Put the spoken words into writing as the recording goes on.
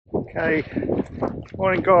Okay,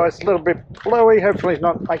 morning guys, a little bit blowy, hopefully it's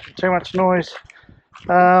not making too much noise.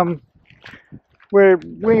 We're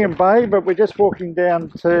William Bay, but we're just walking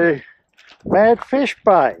down to Madfish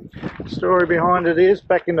Bay. The story behind it is,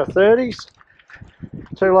 back in the 30s,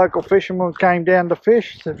 two local fishermen came down to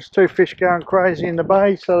fish. There was two fish going crazy in the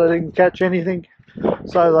bay, so they didn't catch anything.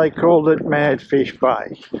 So they called it Madfish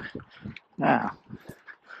Bay. Now,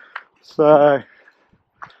 so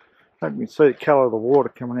hope you can see the colour of the water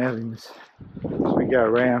coming out in this as we go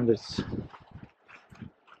around. It's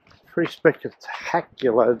pretty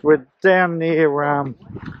spectacular. We're down near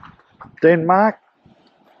Denmark.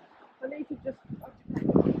 I need to just...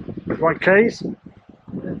 With my keys.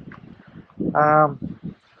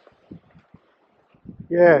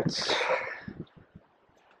 Yeah, it's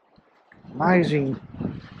amazing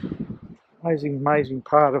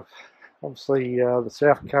part of obviously the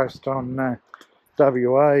south coast on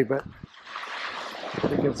WA, but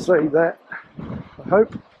you can see that, I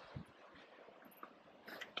hope.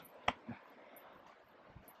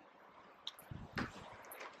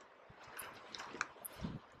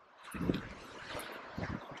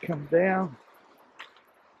 Come down,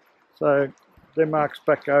 so Denmark's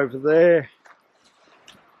back over there.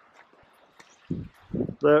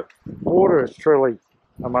 The water is truly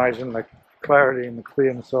amazing, the clarity and the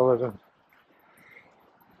clearness of it.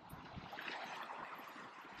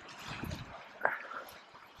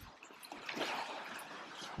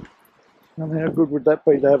 And how good would that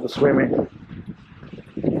be to have a swim in?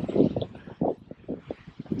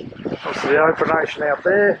 That's the open ocean out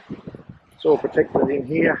there. It's all protected in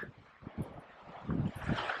here.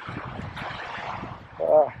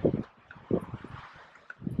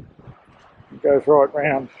 It goes right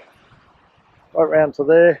round to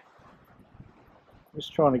there.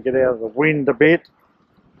 Just trying to get out of the wind a bit.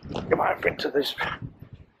 Come over into this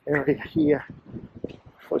area here.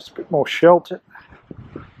 It's a bit more sheltered.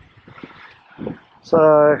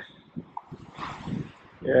 So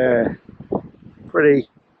yeah, pretty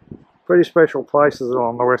special places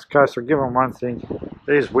along the west coast. I'll give them one thing: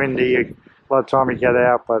 it is windy a lot of time you get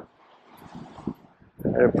out, but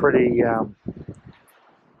they're pretty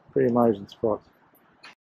amazing spots.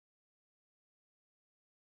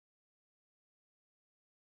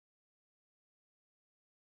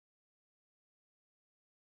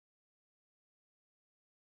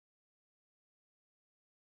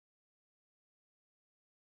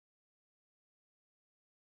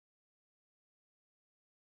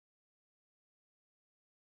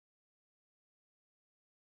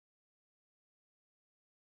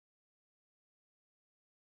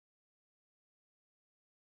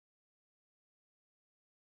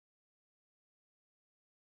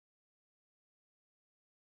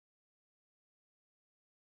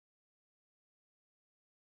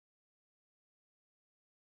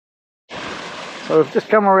 So we've just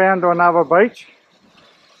come around to another beach,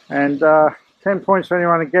 and 10 points for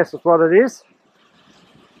anyone who guesses what it is.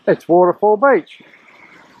 It's Waterfall Beach.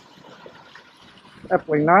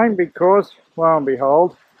 Aptly named because, lo and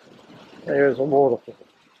behold, there is a waterfall.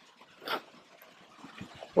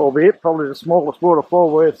 Albeit probably the smallest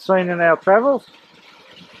waterfall we've seen in our travels.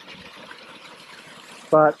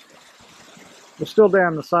 But we're still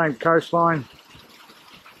down the same coastline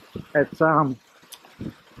at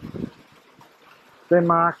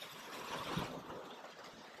Denmark,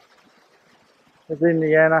 with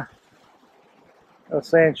Indiana. Got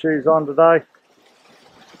sand shoes on today.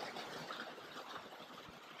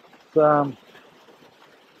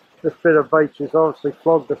 This bit of beach is obviously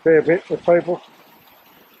flogged a fair bit with people.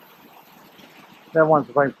 That one's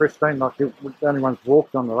been pristine, like the only one's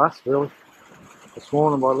walked on the last really this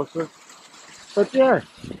morning by the looks of it. But yeah,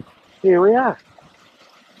 here we are.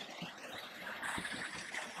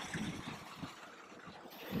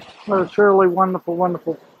 What a truly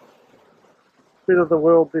wonderful bit of the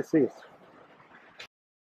world this is.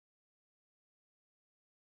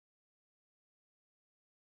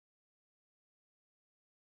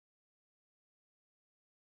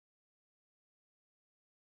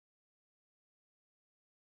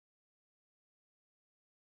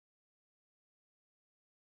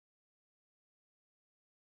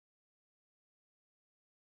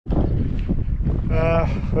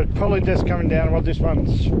 We're probably just coming down what this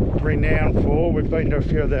one's renowned for. We've been to a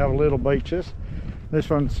few of the other little beaches. This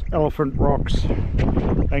one's Elephant Rocks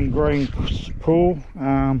and Green Pool.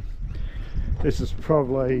 This is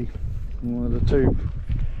probably one of the two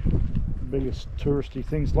biggest touristy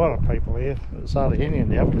things. A lot of people here. It's hardly any in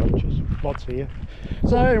the other beaches. Lots here.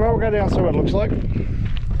 So anyway, we'll go down and see what it looks like.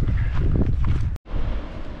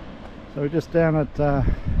 So we're just down at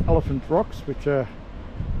Elephant Rocks, which are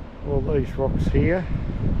all these rocks here.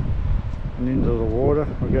 and into the water.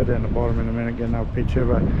 I'll go down the bottom in a minute, get another picture,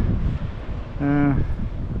 but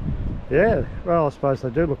yeah, well, I suppose they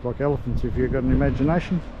do look like elephants if you've got an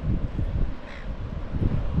imagination.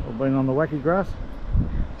 Or been on the wacky grass.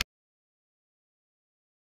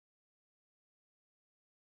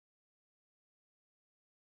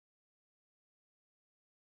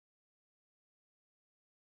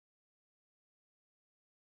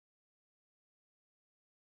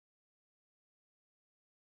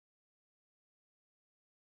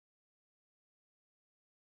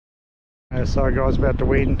 Sorry guys about the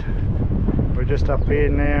wind. We're just up here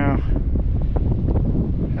now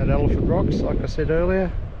at Elephant Rocks, like I said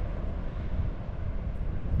earlier.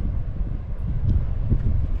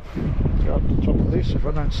 Go up the top of this if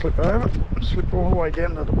I don't slip over. Slip all the way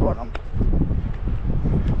down to the bottom.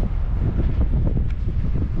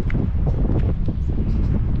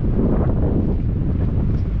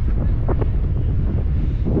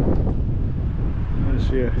 There's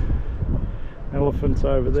your elephants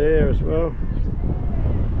over there as well.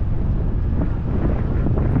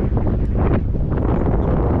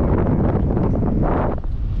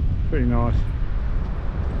 Pretty nice.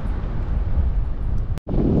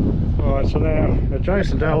 Alright, so now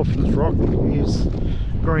adjacent to Elephant's Rock is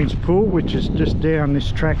Green's Pool, which is just down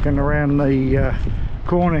this track and around the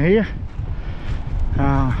corner here.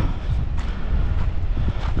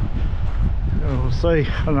 We'll see.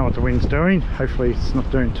 I don't know what the wind's doing. Hopefully it's not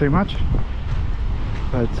doing too much.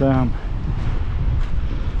 But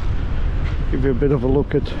give you a bit of a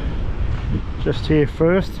look at just here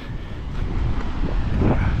first.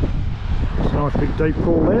 It's a nice big deep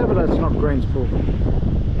pool there, but that's not Green's Pool.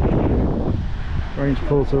 Green's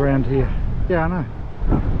Pool's around here. Yeah, I know.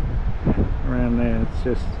 Around there, it's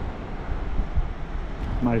just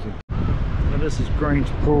amazing. So this is Green's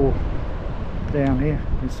Pool down here.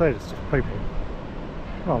 You can see it's just people.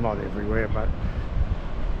 Well, not everywhere, but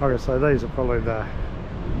like I say, these are probably the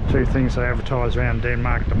two things they advertise around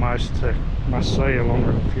Denmark the most, to must see, along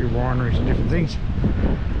with a few wineries and different things.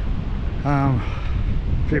 A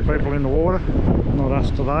few people in the water, not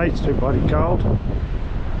us today, it's too bloody cold.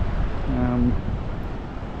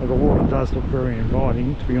 But the water does look very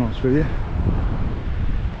inviting, to be honest with you.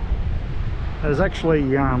 There's actually,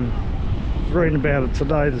 reading about it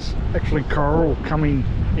today, there's actually coral coming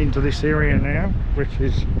into this area now, which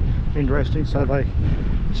is interesting. So they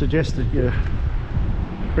suggest that you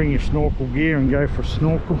bring your snorkel gear and go for a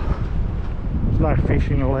snorkel. There's no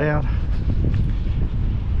fishing allowed.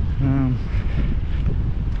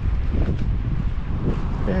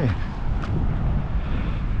 Yeah,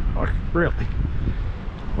 like really,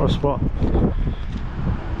 what a spot.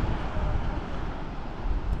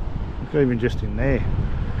 Look, even just in there,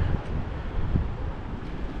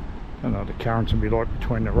 I don't know what the currents will be like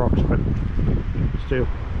between the rocks, but still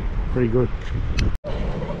pretty good.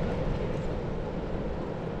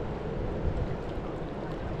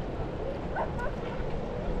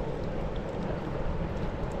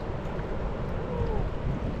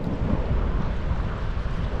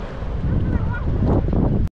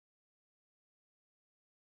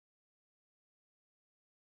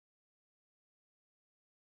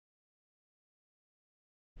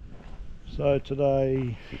 So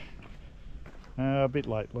today, a bit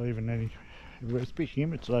late leaving. It's a bit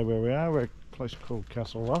humid today where we are. We're at a place called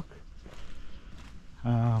Castle Rock.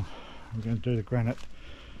 We're going to do the granite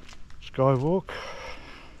skywalk,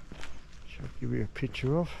 which I'll give you a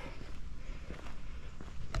picture of.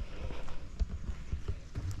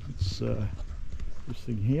 It's this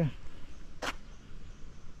thing here.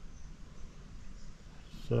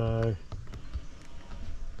 So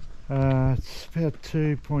it's about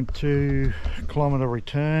 2.2 kilometre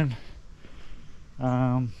return.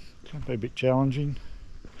 Can be a bit challenging.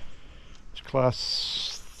 It's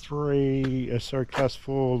class 3, class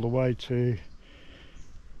 4 all the way to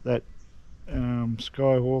that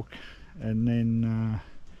skywalk, and then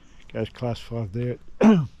goes class 5 there.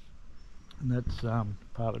 And that's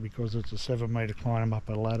partly because it's a 7 metre climb up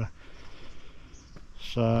a ladder.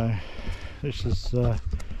 So this is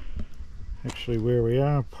actually where we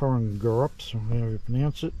are, Porangorops, or however you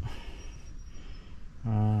pronounce it.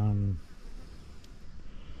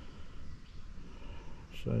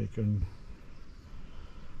 So you can,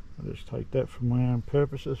 I'll just take that for my own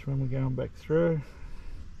purposes when we're going back through.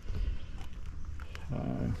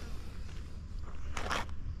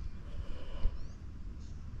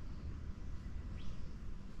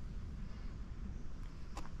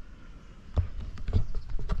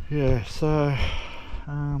 Yeah, so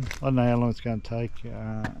I don't know how long it's going to take.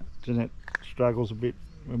 Jeanette struggles a bit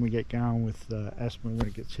when we get going with asthma when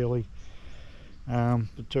it gets hilly.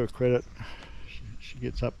 But to her credit, she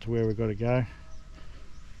gets up to where we've got to go.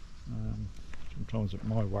 Sometimes it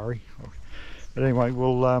might worry, but anyway,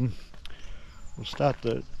 we'll start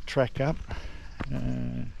the track up.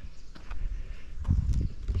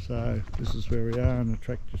 So this is where we are, and the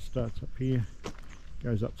track just starts up here,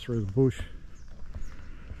 goes up through the bush.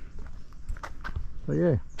 So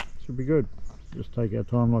yeah, should be good. Just take our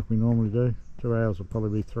time like we normally do. 2 hours will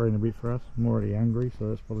probably be 3 and a bit for us. I'm already hungry, so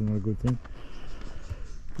that's probably not a good thing.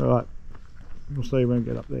 Alright, we'll see when we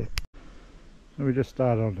get up there. So we just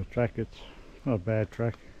started on the track. It's not a bad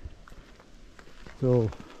track. It's all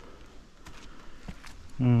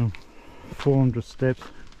 400 steps.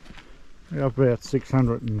 We're up about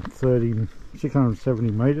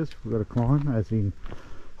 670 metres we've got to climb, as in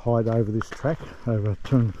height over this track, over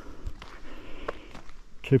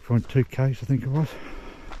 2.2 k's I think it was.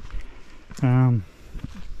 So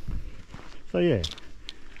yeah,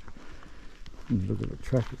 look at the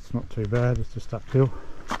track, it's not too bad, it's just uphill.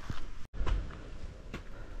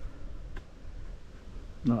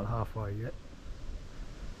 Not halfway yet.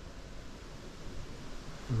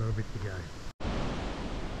 We've got a bit to go.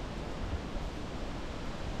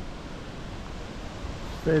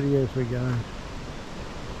 Steady as we go.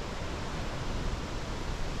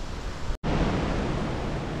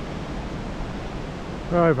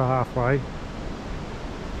 We're over halfway.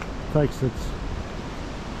 Takes its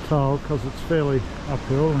toll because it's fairly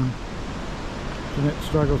uphill and Jeanette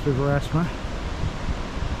struggles with her asthma.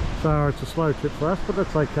 So it's a slow trip for us, but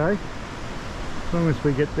that's okay, as long as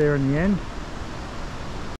we get there in the end.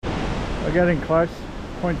 We're getting close,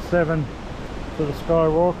 0.7 to the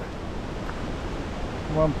skywalk,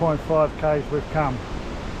 1.5 k's we've come.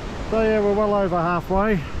 So yeah, we're well over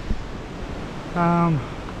halfway.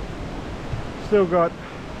 Still got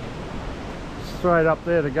straight up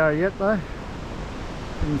there to go yet though. You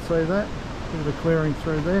can see that, bit of a clearing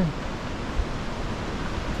through there.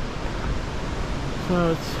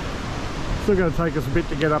 So it's still going to take us a bit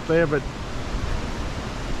to get up there, but at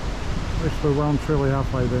least we're well and truly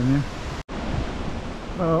halfway there now.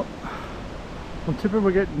 Well, I'm tipping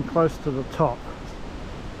we're getting close to the top.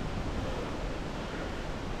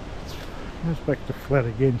 It goes back to flat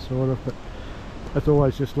again sort of, but that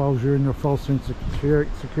always just lulls you into a false sense of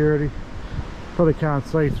security. Probably can't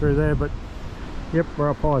see through there, but yep, we're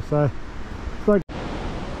up high, so we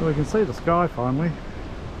can see the sky finally.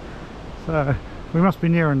 So we must be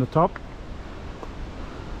nearing the top,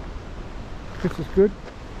 which is good.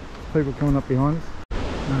 People coming up behind us.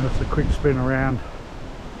 And it's a quick spin around.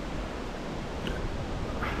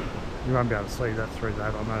 You won't be able to see that through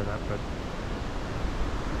that, I know that, but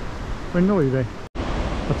we're nearly there.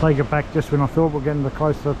 I take it back just when I thought we're getting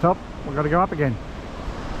close to the top. We've got to go up again.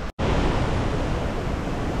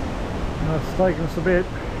 It's taken us a bit.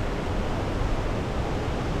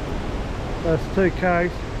 That's 2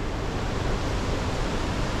 k's.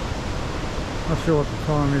 Not sure what the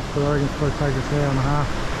time is, but I reckon it's probably take us an hour and a half.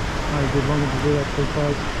 Maybe a bit longer to do that 2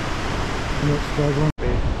 k's. I'm not struggling.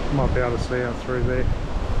 Might be able to see out through there.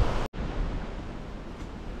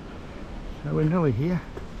 So we're nearly here.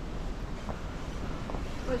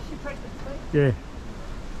 Well, she practiced. Yeah.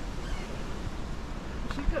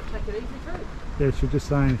 She's got to take it easy too. Yeah, she's just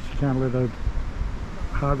saying she can't let her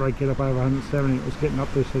heart rate get up over 170. It was getting up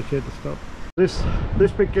there, so she had to stop. This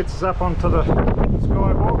bit gets us up onto the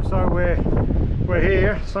skywalk, so we're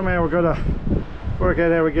here. Somehow we've got to work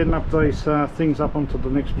out how we're getting up these things up onto the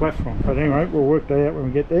next platform. But anyway, we'll work that out when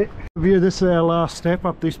we get there. View, this is our last step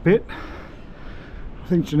up this bit. I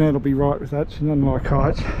think Jeanette will be right with that. She doesn't like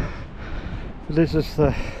heights. But this is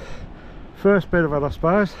the first bit of it, I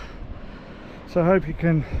suppose. So I hope you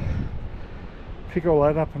can pick all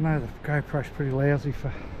that up. I know the GoPro's pretty lousy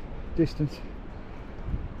for distance,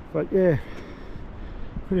 but yeah,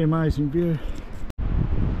 pretty amazing view.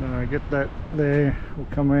 Get that there. We'll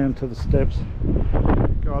come around to the steps,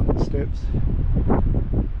 go up the steps.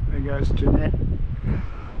 There goes Jeanette.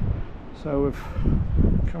 So we've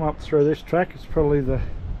come up through this track. It's probably the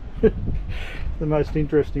the most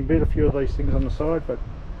interesting bit. A few of these things on the side, but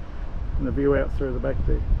and the view out through the back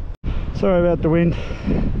there. Sorry about the wind,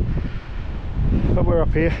 but we're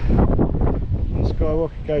up here on the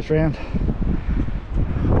skywalk. It goes round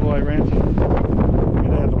all the way around.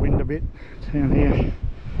 Get out of the wind a bit down here.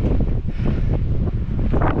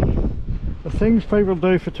 The things people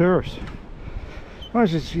do for tourists.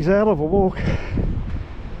 Mostly she's out of a walk,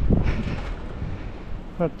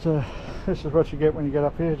 but this is what you get when you get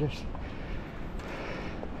up here. Just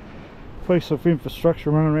a piece of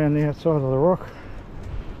infrastructure running around the outside of the rock,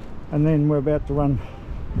 and then we're about to run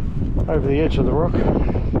over the edge of the rock, so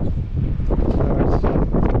it's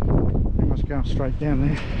pretty much going straight down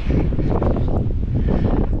there.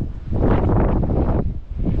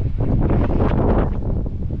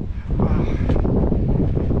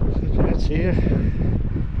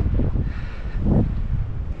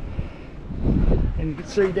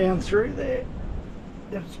 see down through there.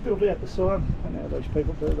 They've spilled out the side. I know those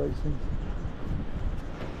people do these things.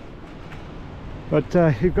 But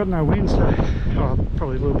you've got no wind, so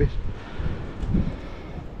probably a little bit.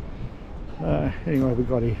 Anyway, we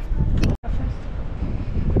got here.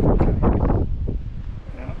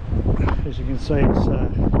 As you can see,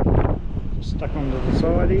 it's stuck onto the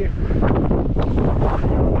side here.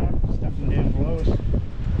 Stuffing down below us.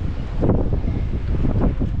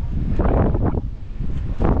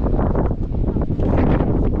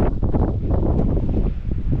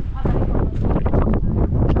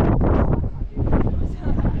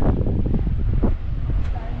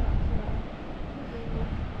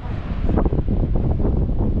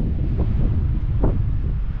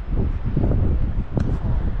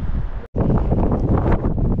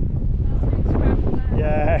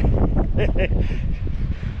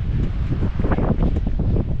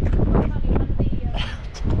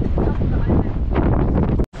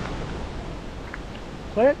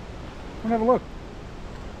 See it? Come have a look.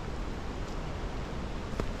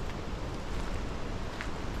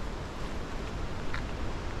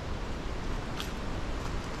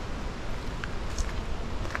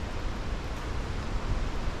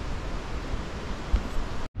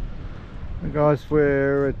 Hey guys,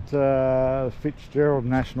 we're at Fitzgerald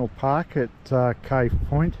National Park at Cave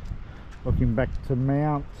Point, looking back to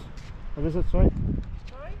Mount, what is it, sweet?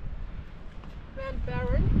 Sorry? Mount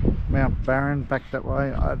Barron. Mount Barron, back that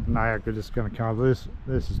way. I don't know how good it's going to come. This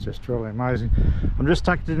is just truly amazing. I'm just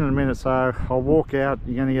tucked in a minute, so I'll walk out.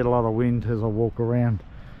 You're going to get a lot of wind as I walk around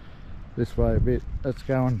this way a bit. That's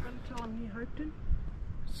going. What time near Hopetoun?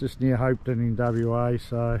 It's just near Hopetoun in WA,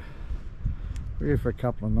 so we're here for a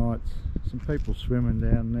couple of nights. Some people swimming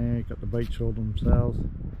down there, got the beach all themselves. I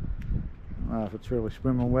don't know if it's really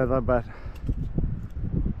swimming weather, but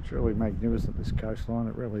it's really magnificent, this coastline,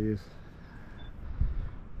 it really is.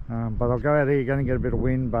 But I'll go out here, you're going to get a bit of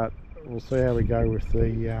wind, but we'll see how we go with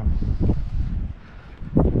the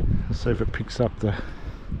let's see if it picks up the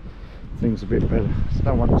things a bit better. It's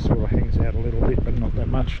no one sort of hangs out a little bit, but not that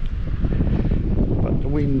much. But the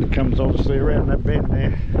wind comes obviously around that bend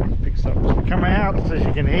there, it picks up as we come out, as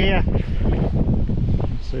you can hear.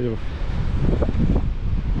 See the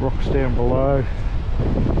rocks down below.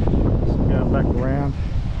 So going back around,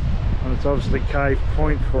 and it's obviously Cave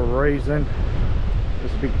Point for a reason.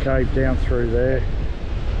 There's a big cave down through there.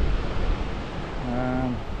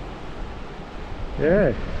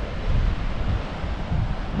 Yeah,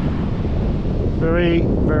 very,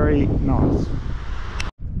 very nice.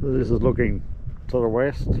 So this is looking to the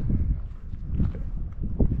west.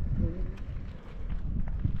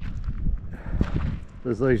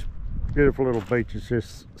 There's these beautiful little beaches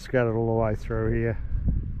just scattered all the way through here.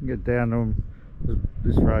 You can get down to them.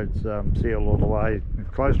 This road's sealed all the way.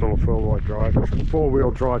 They've closed all the four-wheel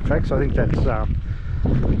drive tracks. I think that's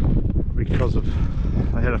because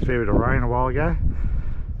they had a fair bit of rain a while ago,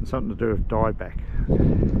 and something to do with dieback.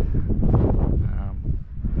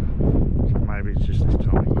 So maybe it's just this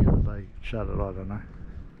time of year that they shut it, I don't know.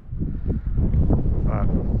 But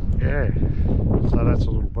yeah, so that's a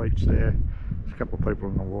little beach there. There's a couple of people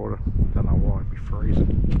in the water. Don't know why, it'd be freezing.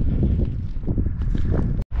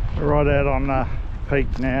 We're right out on the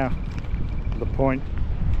peak now, the point.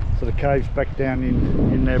 So the cave's back down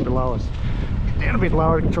in there below us. Down a bit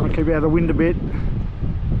lower, trying to keep out of the wind a bit.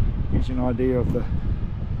 Gives you an idea of the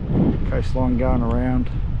coastline going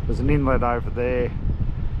around. There's an inlet over there,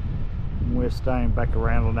 and we're staying back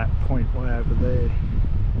around on that point way over there.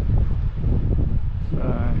 So,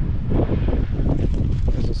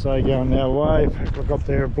 as I say, going our way, we've got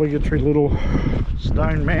their obligatory little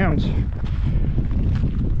stone mounds.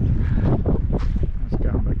 Let's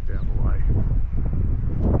go back down the way.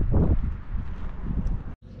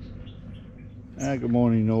 Good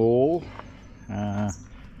morning all.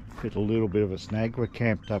 Hit a little bit of a snag. We're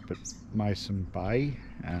camped up at Mason Bay,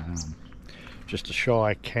 just a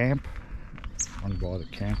shy camp run by the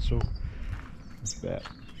council. It's about,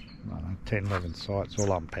 I don't know, 10-11 sites, all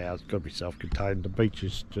unpowered. It's got to be self-contained. The beach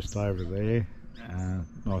is just over there.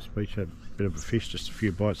 Nice beach, had a bit of a fish, just a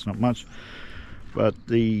few bites, not much. But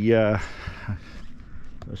the I'll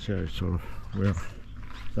show you sort of where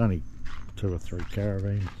there's only 2 or 3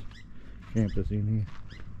 caravans, campers in here.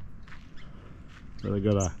 So they've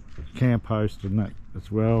got a camp host and that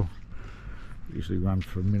as well. Usually runs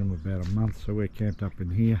for a minimum of about a month, so we're camped up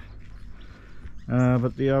in here.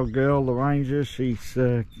 But the old girl, the ranger, she's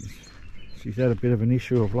had a bit of an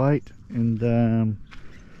issue of late, and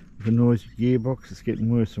with a noisy gearbox, it's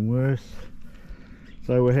getting worse and worse.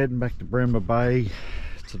 So we're heading back to Bremer Bay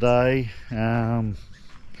today.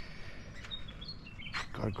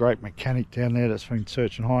 got a great mechanic down there that's been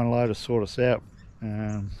searching high and low to sort us out.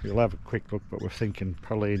 We'll have a quick look, but we're thinking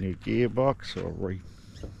probably a new gearbox or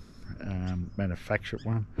manufacture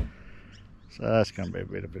one. So that's going to be a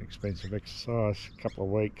bit of an expensive exercise, a couple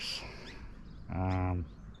of weeks.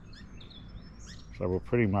 So we're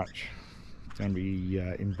pretty much going to be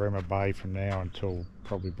in Bremer Bay from now until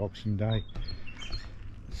probably Boxing Day.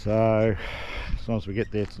 So as long as we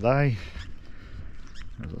get there today,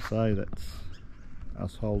 as I say, that's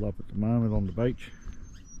us holed up at the moment on the beach,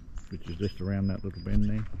 which is just around that little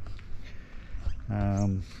bend there.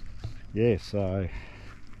 Yeah, so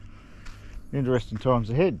interesting times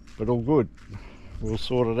ahead, but all good. We'll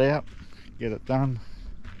sort it out, get it done,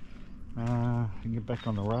 and get back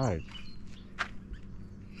on the road.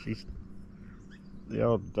 The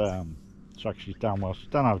old truck, she's done well. She's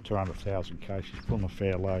done over 200,000 k's. She's pulling a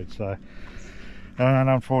fair load. So, and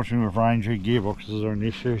unfortunately with Ranger, gearboxes are an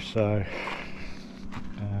issue. So,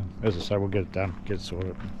 as I say, we'll get it done, get it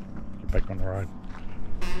sorted, get back on the road.